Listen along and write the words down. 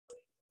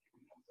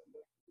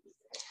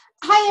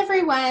Hi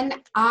everyone,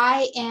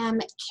 I am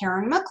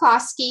Karen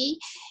McCloskey,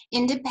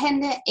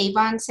 independent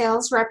Avon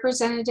sales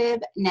representative,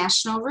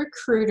 national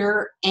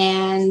recruiter,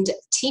 and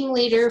team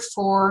leader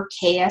for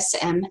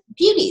KSM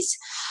Beauties.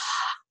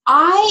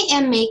 I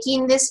am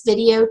making this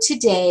video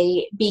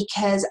today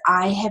because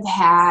I have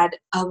had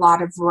a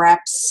lot of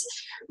reps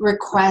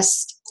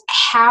request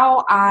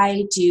how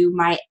I do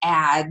my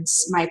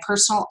ads, my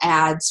personal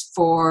ads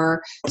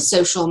for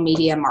social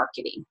media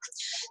marketing.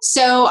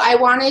 So I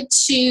wanted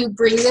to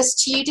bring this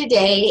to you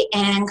today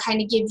and kind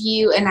of give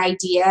you an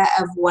idea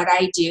of what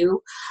I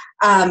do.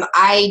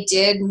 I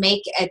did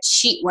make a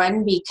cheat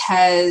one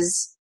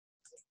because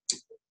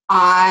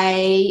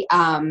it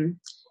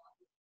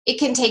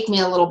can take me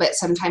a little bit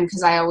sometimes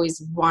because I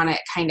always want it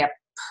kind of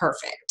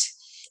perfect.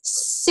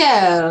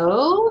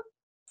 So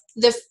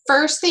the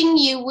first thing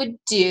you would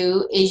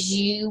do is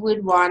you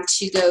would want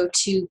to go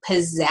to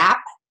Pizap,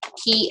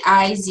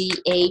 P-I-Z-A-P.com.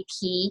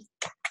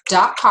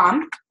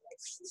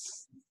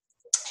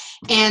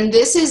 And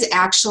this is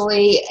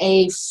actually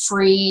a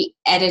free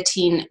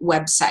editing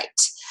website.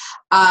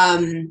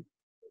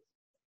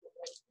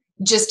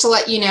 Just to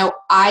let you know,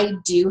 I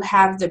do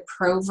have the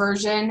pro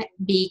version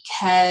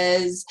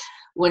because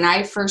when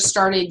I first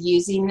started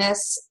using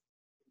this,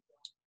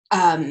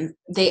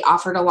 they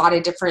offered a lot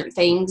of different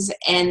things,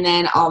 and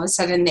then all of a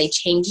sudden they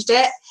changed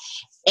it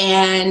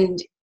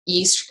and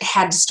you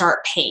had to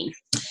start paying.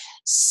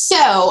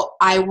 So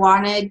I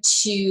wanted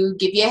to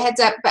give you a heads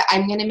up, but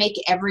I'm going to make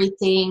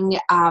everything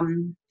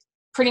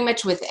pretty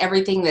much with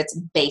everything that's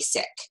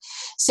basic.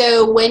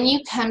 So when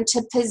you come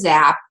to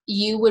Pizap,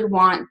 you would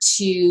want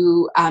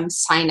to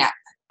sign up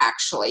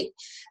actually.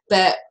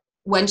 But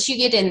once you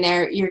get in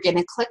there, you're going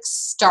to click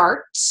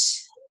Start.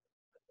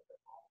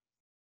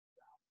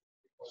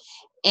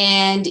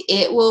 And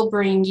it will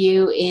bring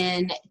you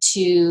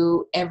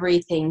into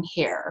everything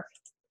here.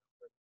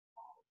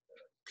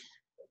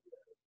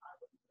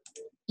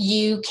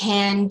 You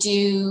can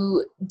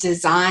do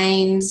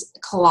designs,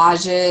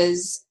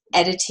 collages,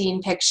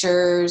 editing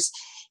pictures.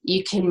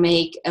 You can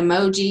make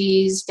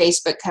emojis,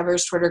 Facebook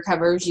covers, Twitter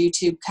covers,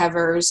 YouTube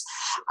covers.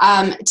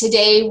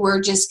 Today we're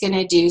just going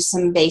to do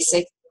some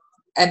basic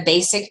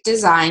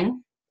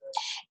design.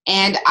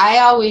 And I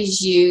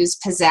always use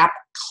Pizap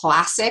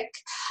Classic.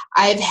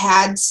 I've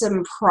had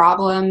some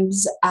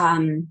problems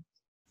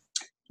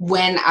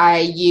when I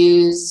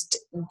used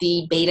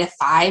the Beta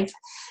 5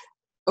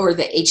 or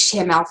the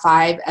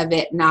HTML5 of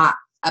it not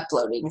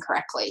uploading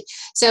correctly.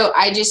 So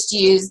I just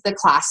use the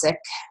Classic.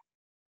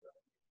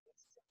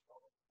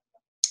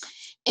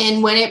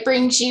 And when it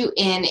brings you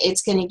in,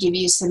 it's going to give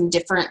you some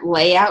different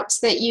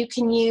layouts that you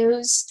can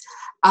use.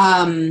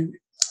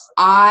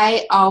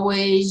 I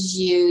always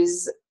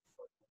use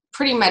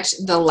pretty much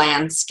the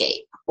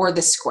landscape or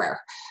the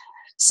square.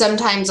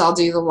 Sometimes I'll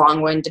do the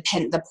long one,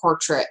 the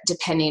portrait,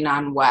 depending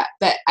on what,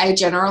 but I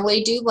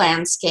generally do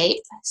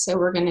landscape. So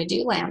we're going to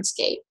do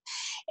landscape.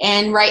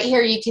 And right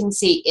here you can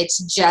see it's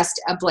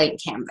just a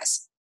blank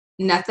canvas.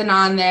 Nothing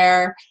on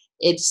there.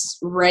 It's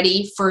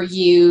ready for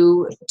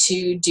you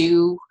to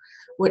do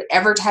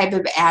whatever type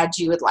of ad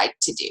you would like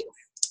to do.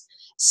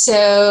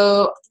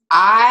 So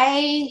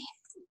I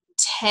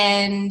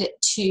tend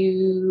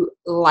to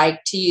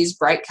like to use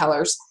bright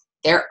colors.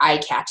 They're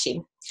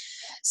eye-catching.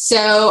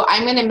 So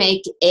I'm going to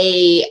make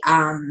a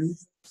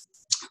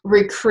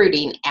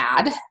recruiting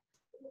ad.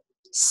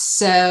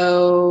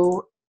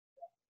 So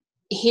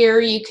here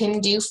you can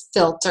do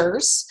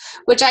filters,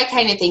 which I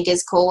kind of think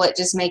is cool. It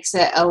just makes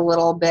it a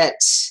little bit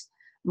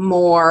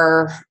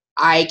more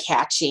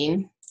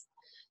eye-catching.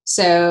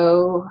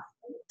 So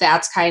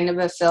that's kind of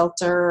a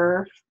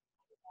filter,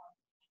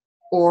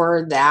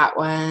 or that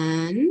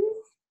one.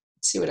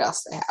 Let's see what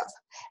else they have.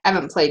 I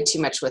haven't played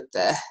too much with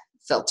the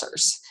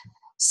filters.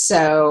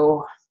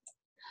 So,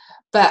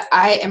 but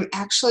I am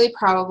actually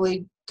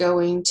probably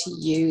going to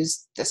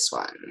use this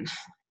one.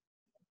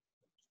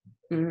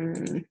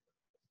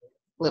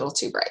 Little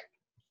too bright.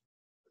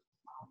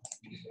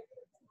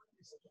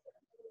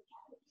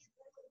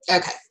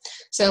 Okay,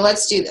 so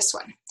let's do this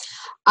one.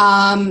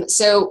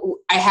 So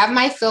I have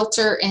my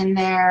filter in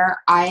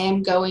there. I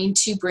am going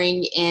to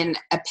bring in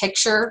a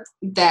picture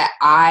that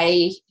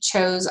I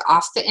chose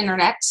off the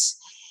internet,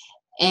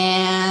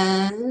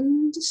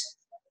 and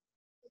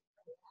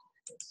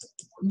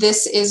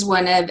this is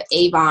one of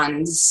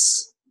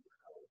Avon's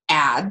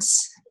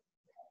ads.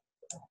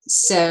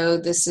 So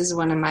this is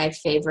one of my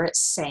favorite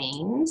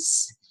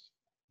sayings.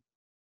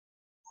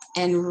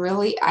 And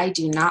really, I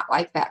do not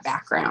like that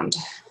background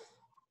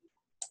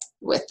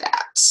with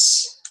that.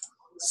 Let's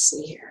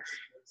see here.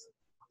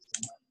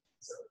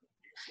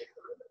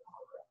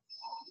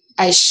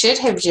 I should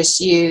have just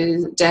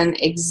done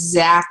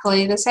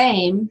exactly the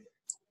same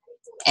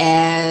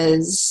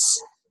as,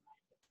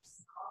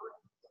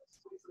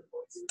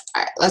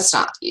 all right, let's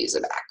not use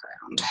a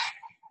background.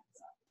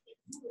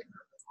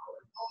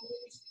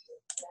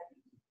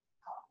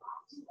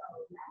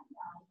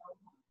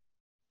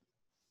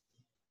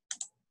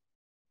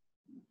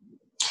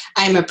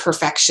 I'm a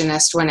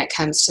perfectionist when it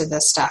comes to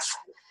this stuff.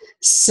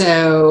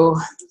 So,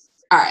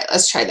 all right,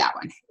 let's try that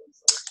one.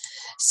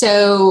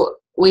 So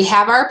we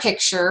have our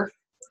picture.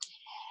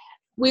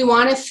 We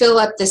want to fill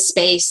up the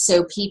space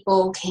so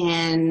people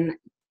can,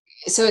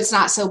 so it's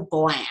not so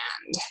bland.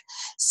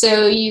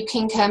 So you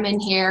can come in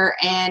here,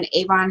 and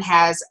Avon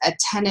has a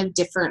ton of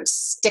different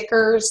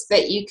stickers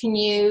that you can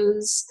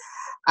use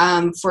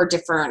for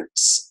different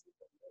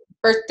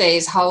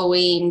birthdays,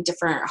 Halloween,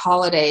 different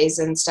holidays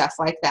and stuff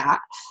like that.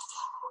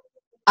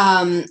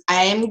 I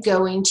am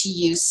going to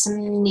use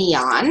some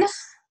neon,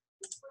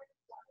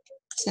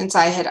 since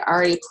I had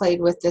already played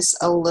with this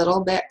a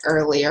little bit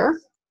earlier.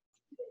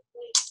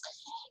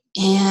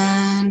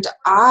 And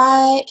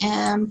I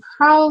am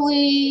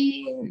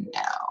probably,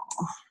 no,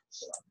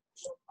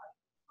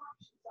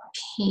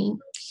 pink.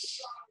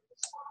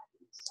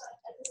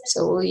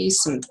 So we'll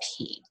use some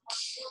pink.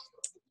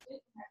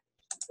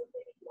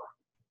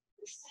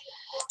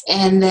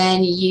 And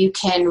then you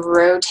can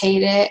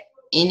rotate it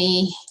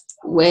any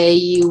way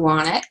you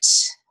want it.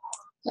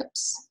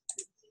 Oops,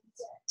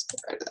 let's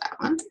get rid of that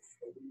one.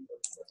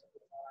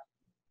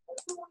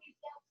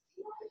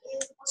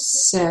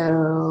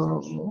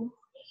 So,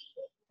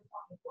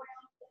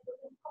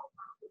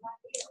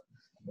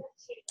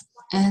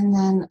 and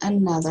then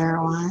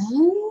another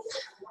one.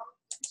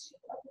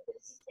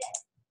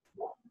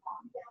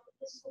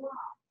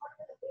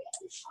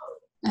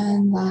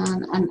 And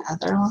then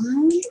another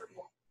one.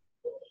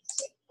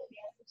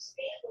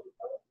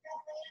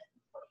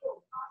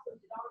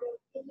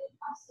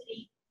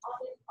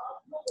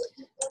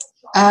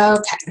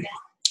 Okay,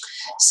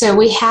 so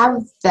we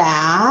have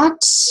that.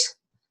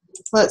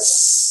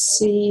 Let's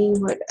see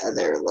what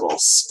other little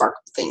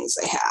sparkle things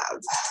they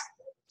have.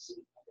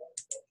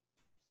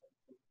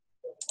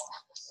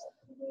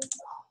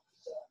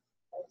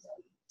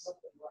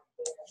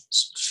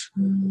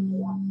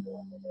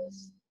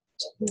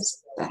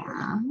 Choose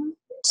that.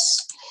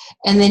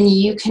 And then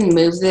you can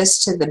move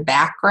this to the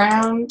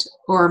background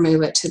or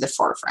move it to the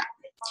forefront.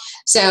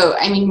 So,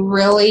 I mean,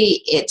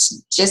 really,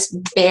 it's just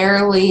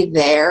barely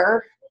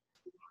there,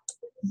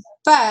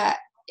 but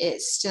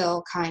it's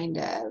still kind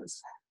of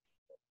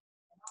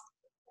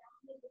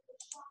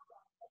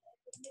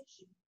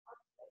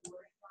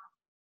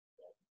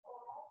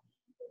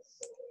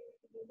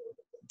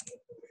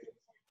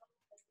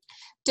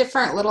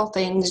different little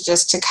things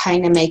just to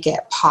kind of make it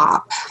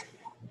pop.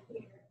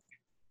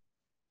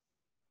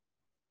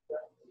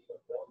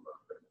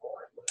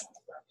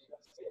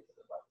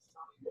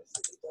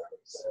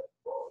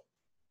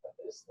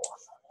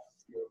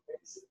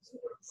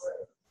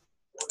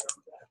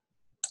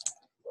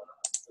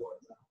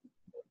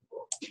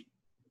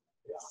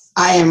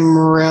 I am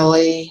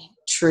really,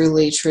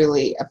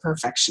 truly a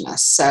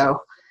perfectionist,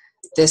 so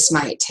this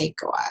might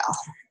take a while.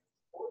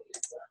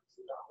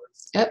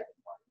 Yep.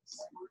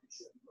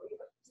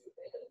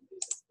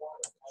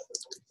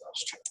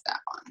 Let's try that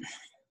one.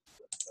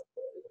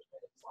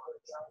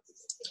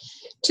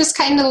 Just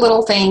kind of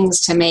little things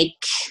to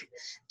make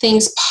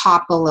things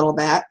pop a little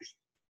bit.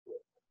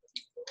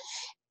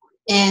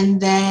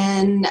 And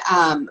then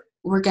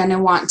we're going to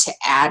want to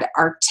add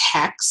our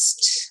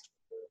text.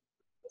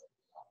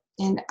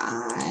 And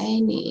I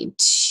need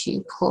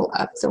to pull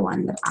up the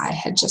one that I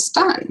had just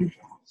done.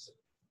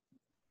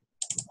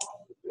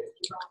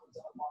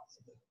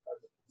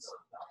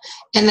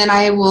 And then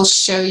I will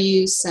show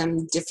you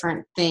some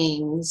different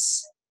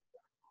things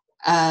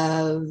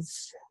of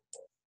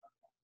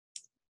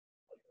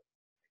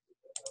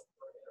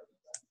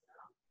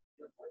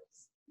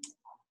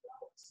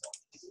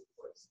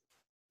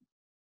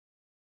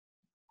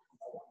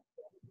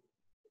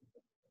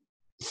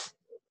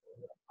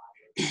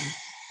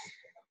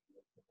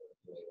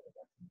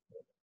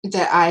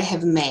that I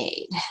have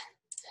made.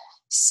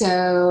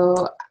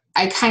 So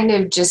I kind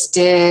of just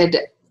did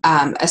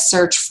a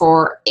search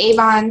for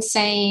Avon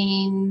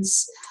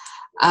sayings,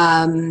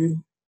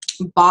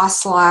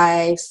 Boss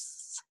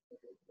Life,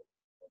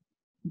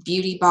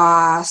 Beauty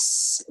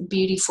Boss,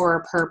 Beauty for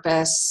a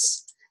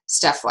Purpose,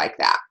 stuff like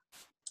that.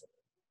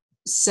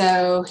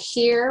 So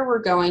here we're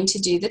going to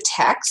do the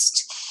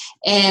text,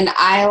 and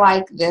I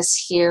like this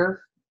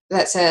here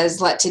that says,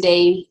 let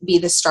today be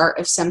the start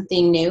of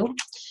something new.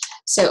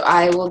 So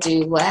I will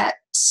do let,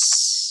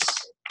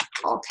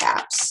 all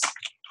caps,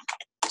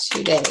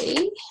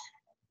 today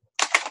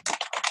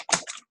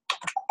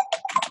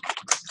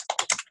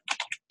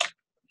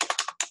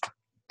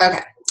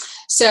okay,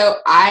 so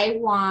I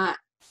want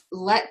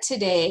let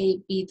today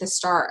be the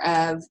start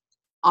of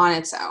on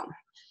its own,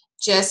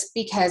 just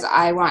because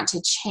I want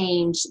to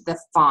change the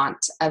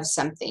font of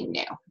something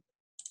new.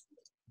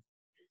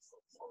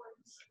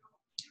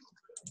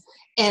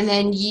 And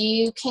then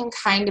you can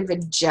kind of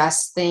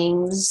adjust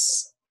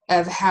things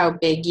of how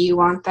big you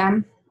want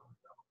them.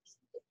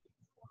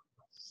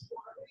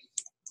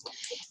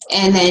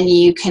 And then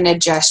you can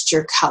adjust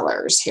your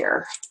colors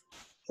here.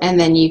 And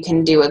then you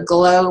can do a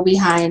glow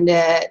behind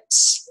it.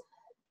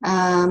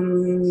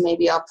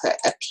 Maybe I'll put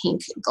a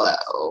pink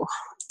glow.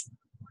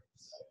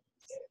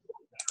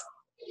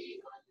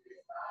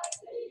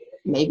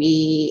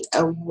 Maybe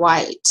a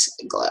white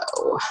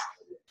glow.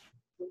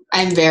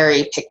 I'm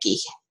very picky,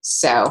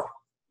 so.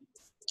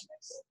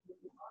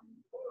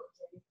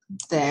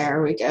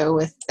 There we go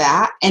with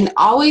that. And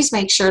always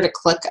make sure to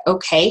click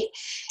OK,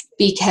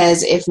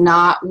 because if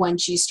not,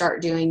 once you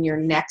start doing your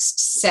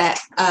next set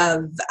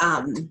of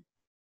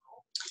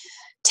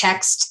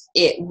text,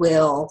 it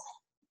will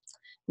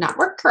not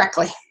work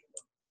correctly.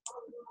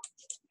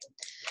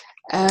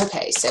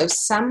 Okay, so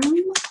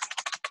something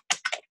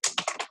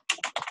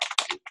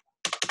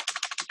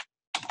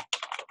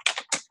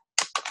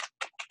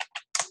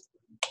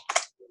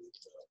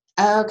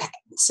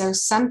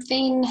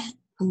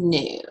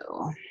new.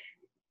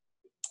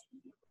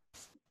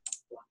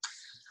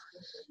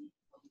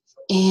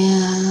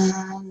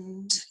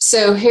 And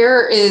so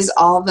here is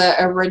all the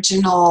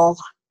original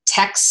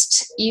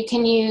text you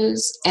can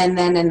use, and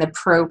then in the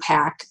Pro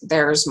Pack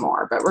there's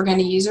more, but we're going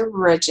to use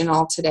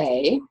original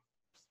today.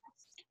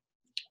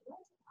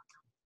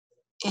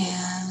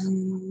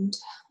 And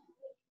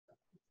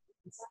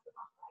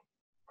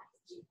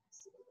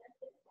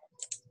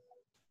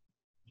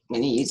I'm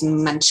going to use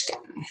Munchkin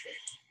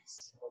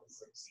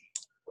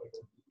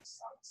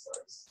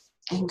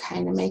and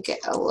kind of make it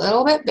a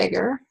little bit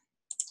bigger.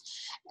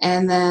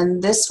 And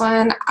then this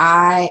one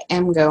I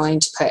am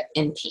going to put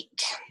in pink.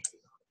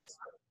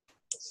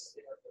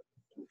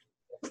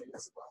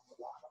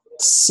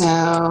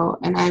 So,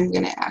 and I'm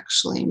going to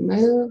actually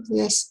move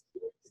this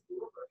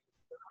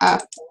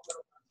up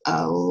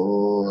a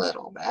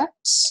little bit.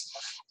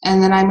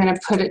 And then I'm going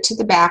to put it to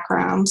the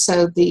background.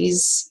 So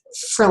these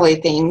frilly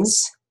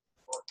things.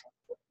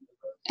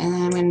 And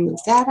I'm going to move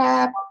that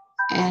up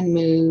and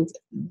move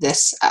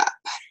this up.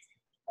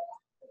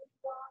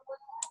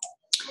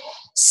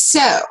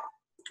 So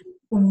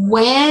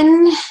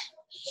when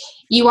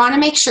you want to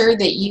make sure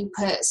that you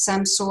put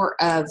some sort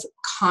of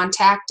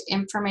contact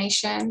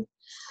information,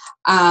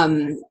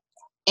 and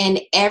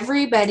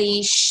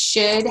everybody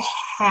should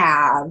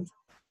have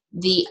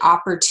the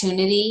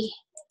opportunity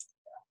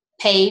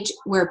page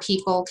where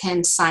people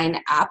can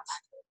sign up.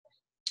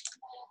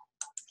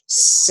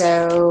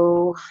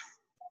 So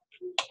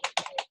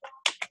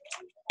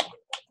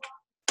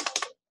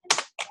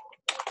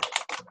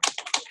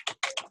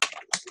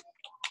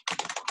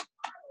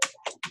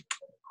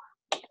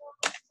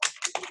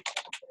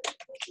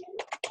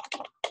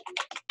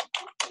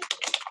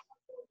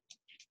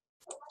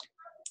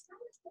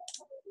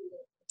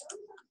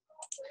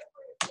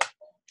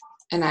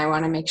and I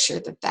want to make sure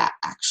that that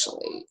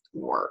actually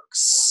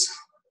works.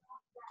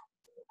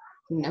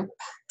 Nope.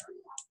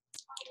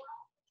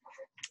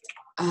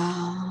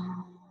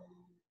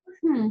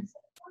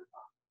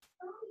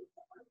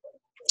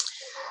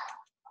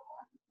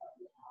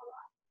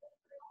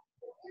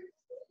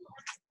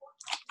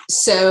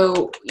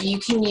 So you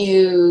can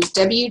use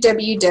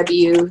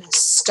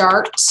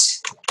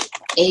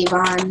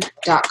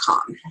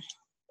www.startavon.com.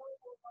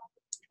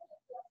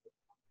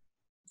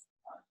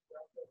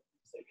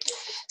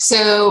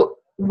 So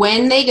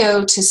when they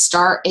go to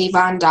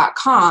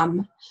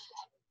startavon.com,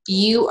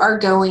 you are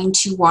going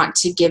to want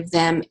to give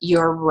them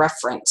your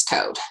reference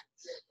code.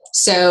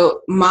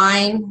 So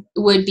mine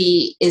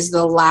is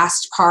the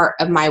last part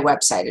of my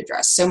website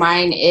address. So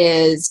mine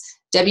is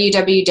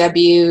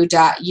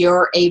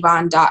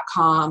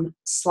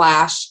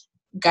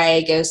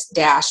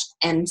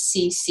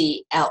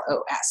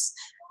www.youravon.com/Gallegos-MCCLOS.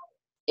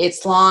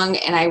 It's long,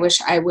 and I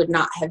wish I would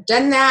not have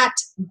done that,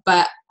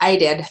 but I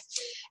did.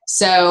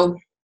 So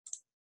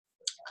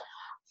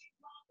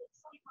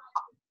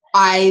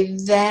I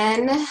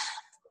then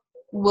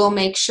will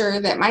make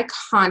sure that my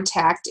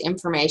contact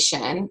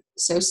information,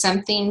 so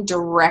something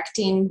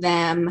directing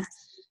them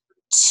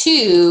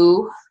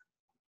to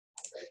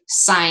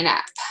sign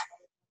up.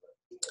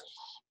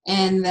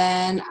 And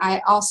then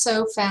I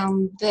also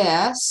found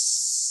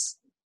this.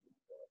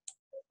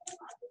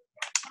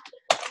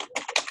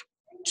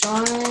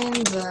 Join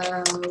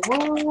the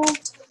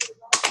world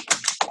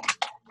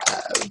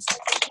of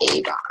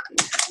Avon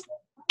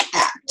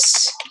at.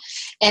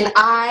 And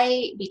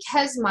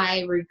because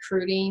my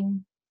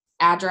recruiting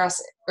address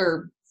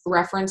or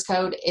reference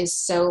code is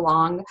so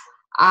long,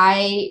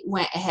 I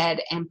went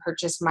ahead and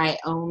purchased my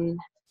own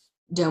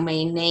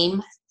domain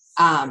name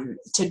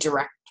to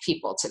direct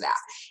people to that.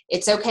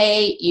 It's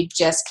okay, you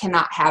just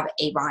cannot have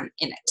Avon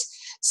in it.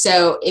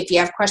 So if you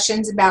have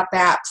questions about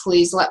that,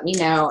 please let me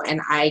know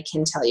and I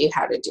can tell you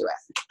how to do it.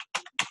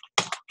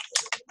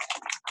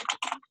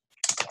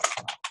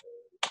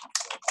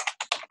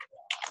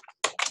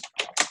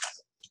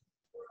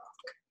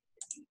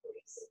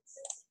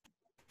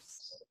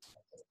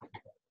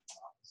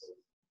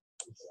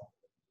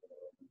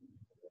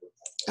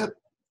 Oh,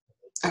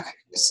 okay,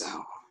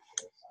 so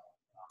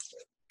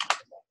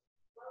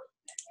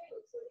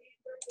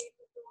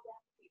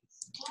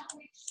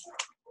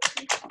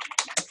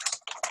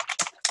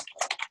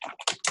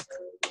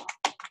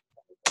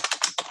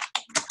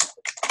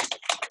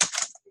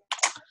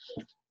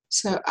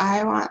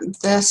I want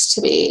this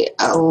to be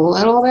a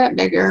little bit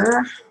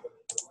bigger.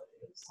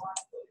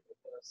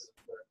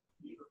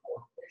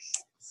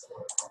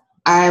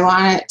 I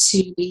want it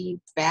to be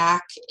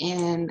back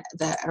in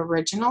the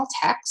original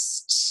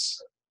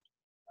text.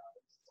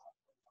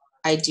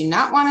 I do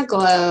not want to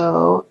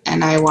glow,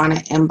 and I want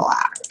it in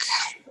black.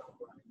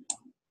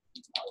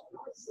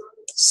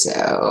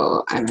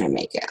 So I'm going to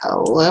make it a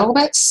little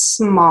bit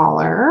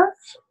smaller.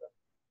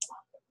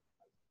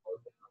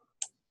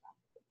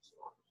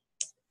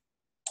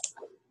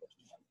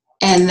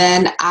 And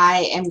then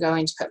I am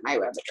going to put my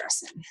web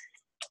address in.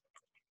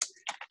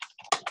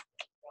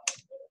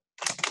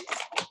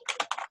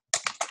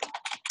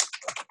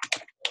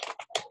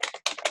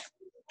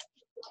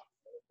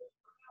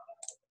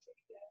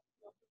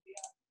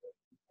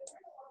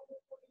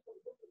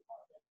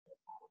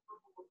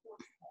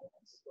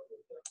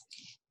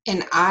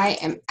 And I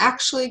am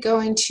actually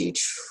going to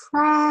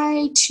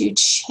try to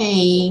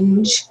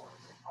change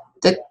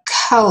the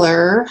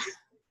color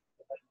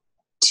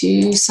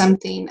to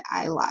something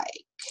I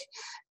like.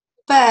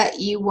 But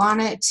you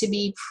want it to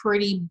be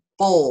pretty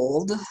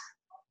bold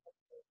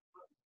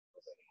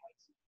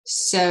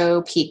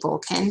so people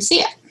can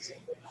see it.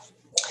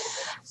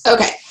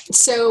 Okay,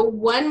 so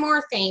one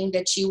more thing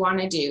that you want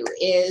to do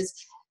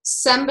is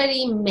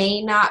somebody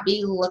may not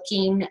be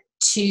looking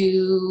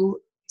to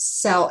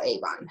sell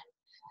Avon.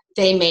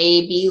 They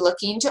may be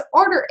looking to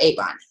order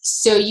Avon.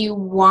 So you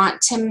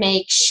want to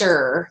make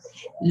sure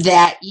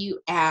that you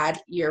add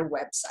your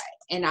website.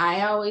 And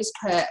I always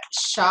put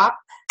shop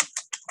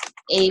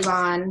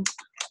Avon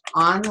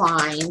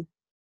online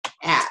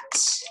at.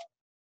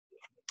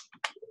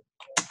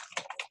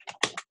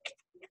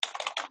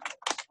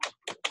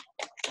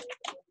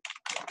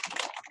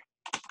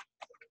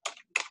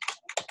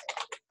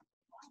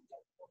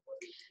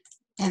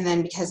 And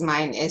then because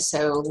mine is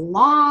so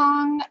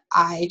long,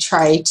 I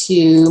try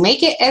to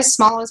make it as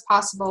small as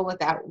possible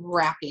without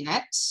wrapping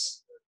it.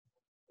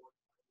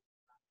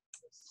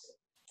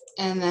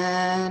 And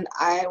then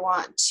I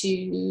want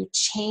to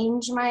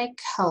change my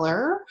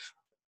color.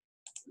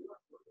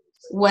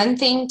 One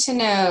thing to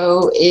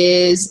know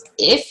is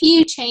if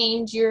you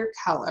change your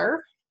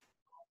color,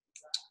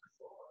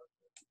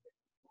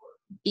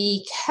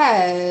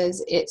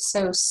 because it's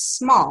so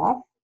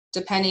small,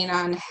 depending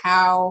on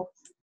how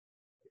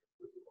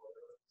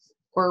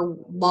or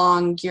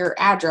long your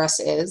address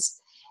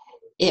is,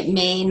 it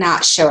may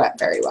not show up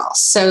very well.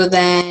 So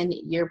then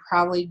you're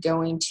probably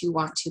going to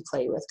want to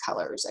play with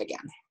colors again.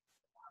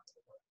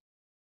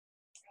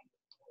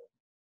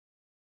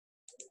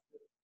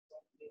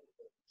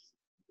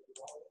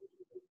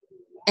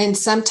 And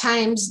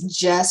sometimes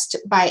just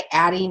by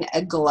adding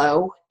a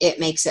glow, it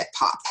makes it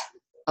pop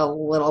a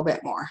little bit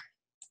more.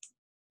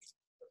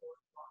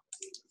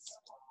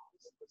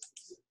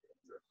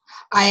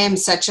 I am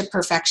such a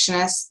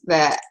perfectionist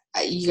that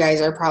you guys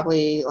are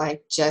probably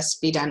like,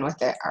 just be done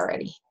with it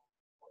already.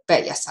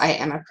 But yes, I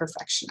am a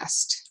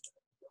perfectionist.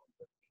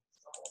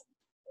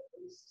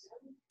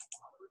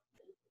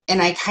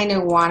 And I kind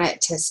of want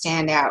it to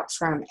stand out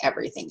from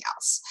everything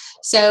else.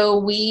 So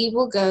we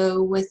will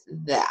go with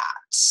that.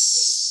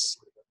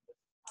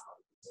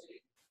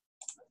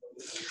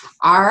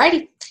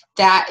 Alrighty,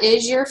 that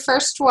is your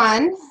first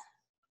one.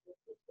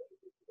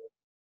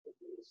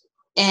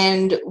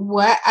 And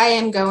what I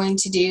am going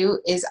to do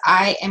is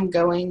I am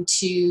going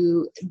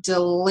to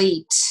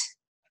delete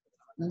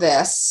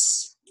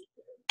this,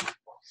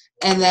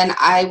 and then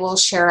I will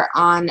share it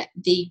on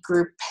the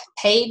group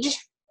page.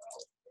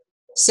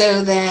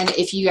 So then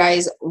if you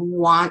guys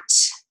want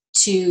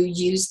to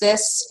use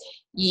this,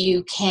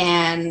 you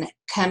can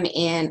come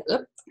in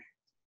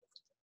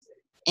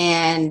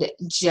and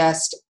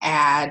just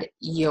add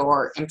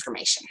your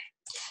information.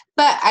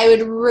 But I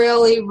would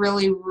really,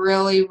 really,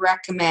 really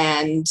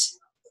recommend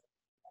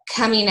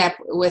coming up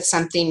with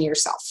something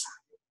yourself.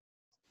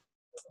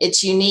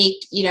 It's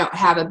unique. You don't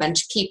have a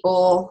bunch of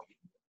people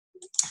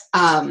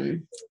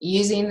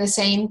using the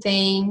same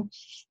thing.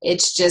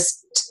 It's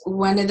just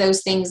one of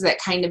those things that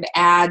kind of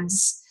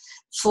adds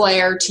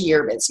flair to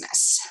your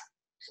business.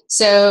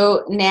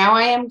 So now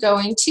I am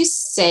going to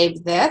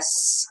save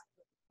this.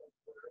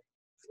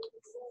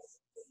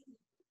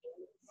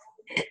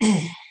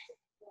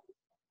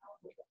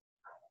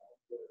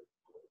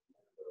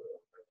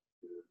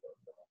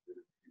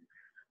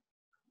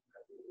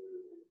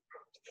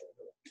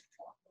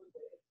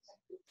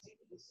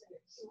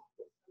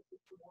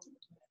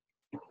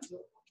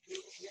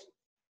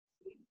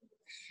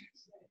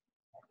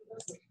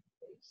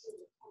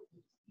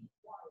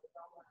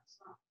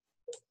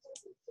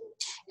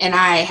 And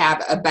I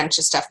have a bunch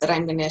of stuff that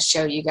I'm going to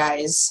show you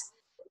guys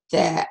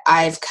that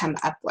I've come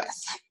up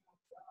with.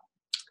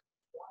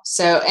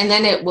 So, and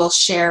then it will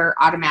share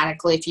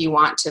automatically if you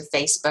want to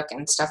Facebook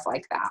and stuff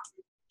like that.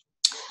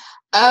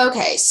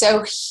 Okay,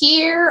 so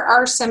here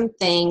are some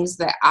things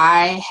that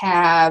I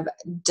have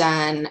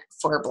done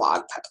for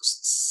blog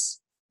posts.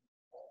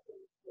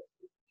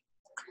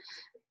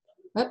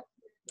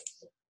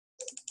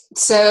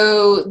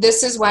 So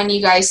this is one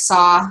you guys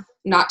saw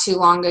not too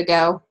long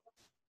ago.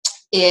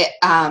 It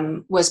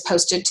was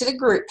posted to the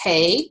group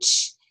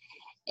page.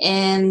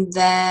 And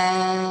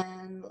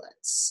then,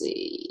 let's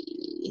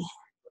see.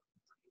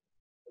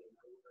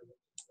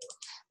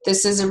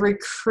 This is a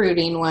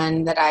recruiting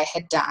one that I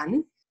had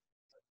done.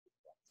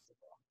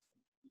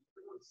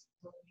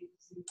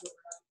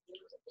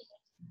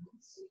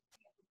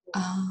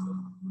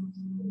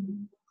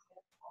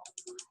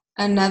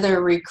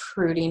 another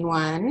recruiting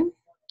one.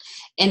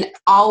 And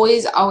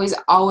always, always,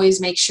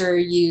 always make sure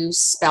you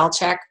spell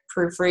check,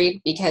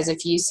 proofread, because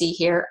if you see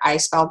here, I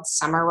spelled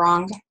summer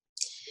wrong,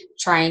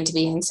 trying to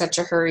be in such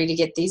a hurry to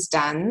get these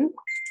done.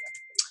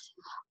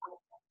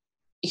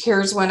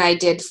 Here's one I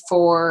did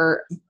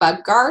for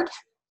Bug Guard.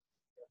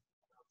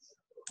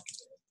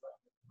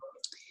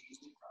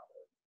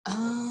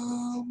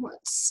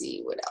 Let's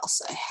see what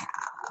else I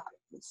have.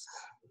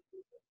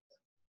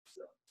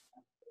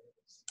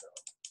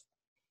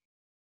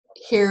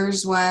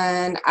 Here's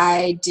one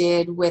I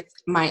did with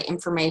my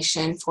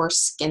information for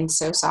Skin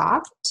So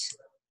Soft.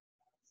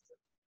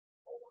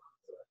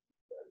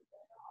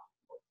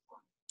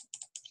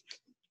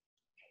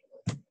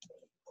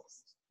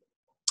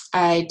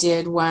 I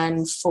did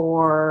one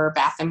for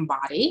Bath and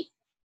Body.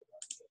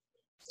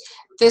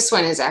 This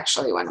one is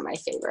actually one of my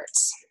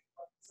favorites.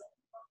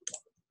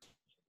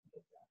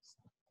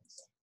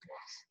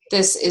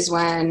 This is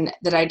one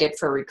that I did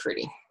for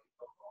recruiting.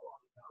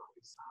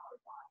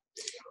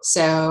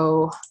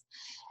 So,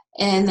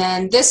 and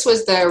then this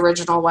was the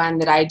original one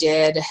that I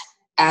did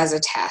as a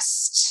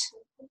test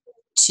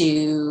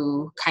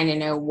to kind of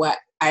know what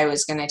I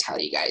was going to tell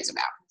you guys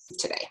about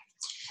today.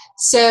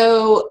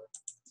 So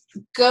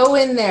go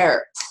in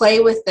there, play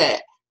with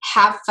it,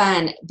 have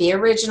fun, be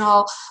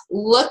original,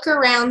 look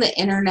around the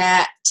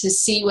internet to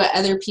see what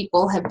other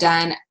people have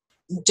done.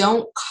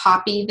 Don't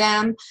copy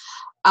them.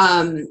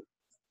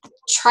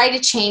 Try to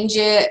change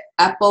it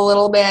up a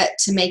little bit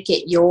to make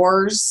it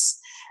yours.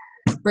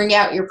 Bring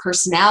out your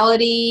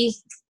personality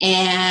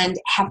and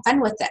have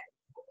fun with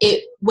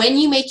it. When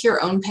you make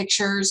your own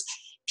pictures,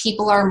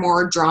 people are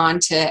more drawn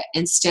to,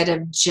 instead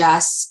of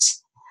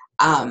just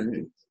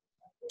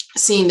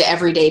seeing the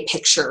everyday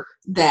picture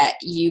that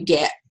you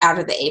get out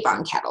of the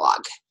Avon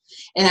catalog.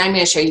 And I'm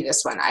going to show you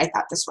this one. I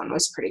thought this one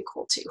was pretty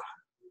cool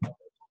too.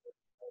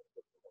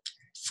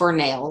 For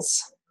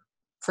nails,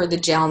 for the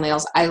gel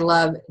nails. I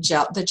love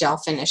the gel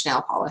finish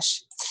nail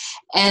polish.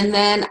 And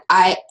then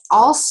I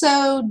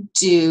also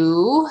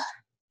do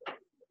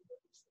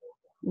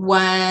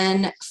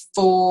one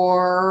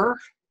for,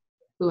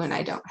 ooh, and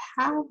I don't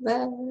have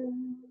it.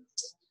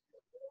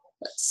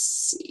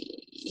 Let's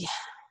see.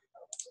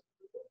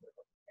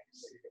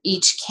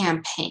 Each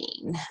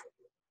campaign.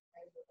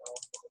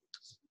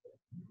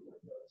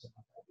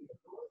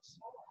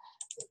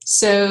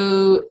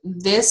 So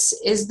this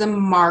is the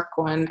mark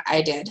one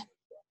I did.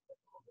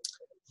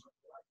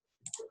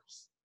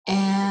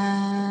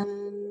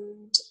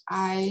 And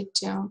I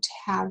don't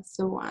have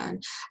the one.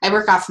 I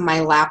work off of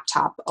my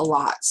laptop a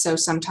lot, so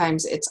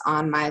sometimes it's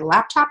on my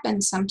laptop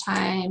and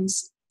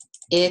sometimes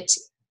it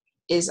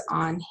is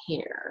on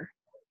here.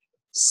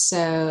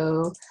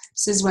 So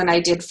this is one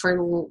I did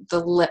for the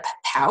lip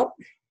pout.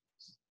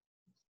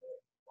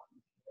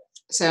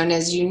 So, and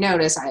as you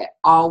notice, I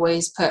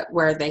always put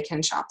where they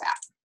can shop at.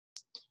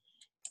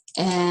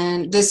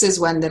 And this is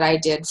one that I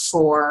did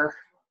for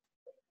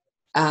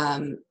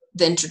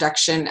the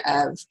introduction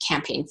of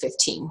campaign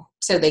 15,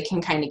 so they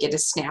can kind of get a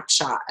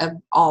snapshot of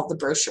all the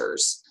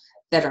brochures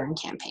that are in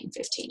campaign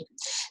 15.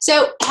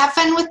 So have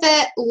fun with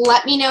it.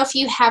 Let me know if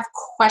you have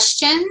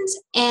questions,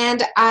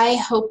 and I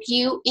hope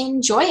you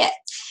enjoy it.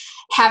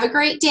 Have a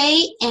great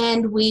day,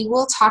 and we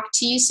will talk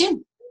to you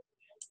soon.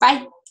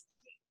 Bye.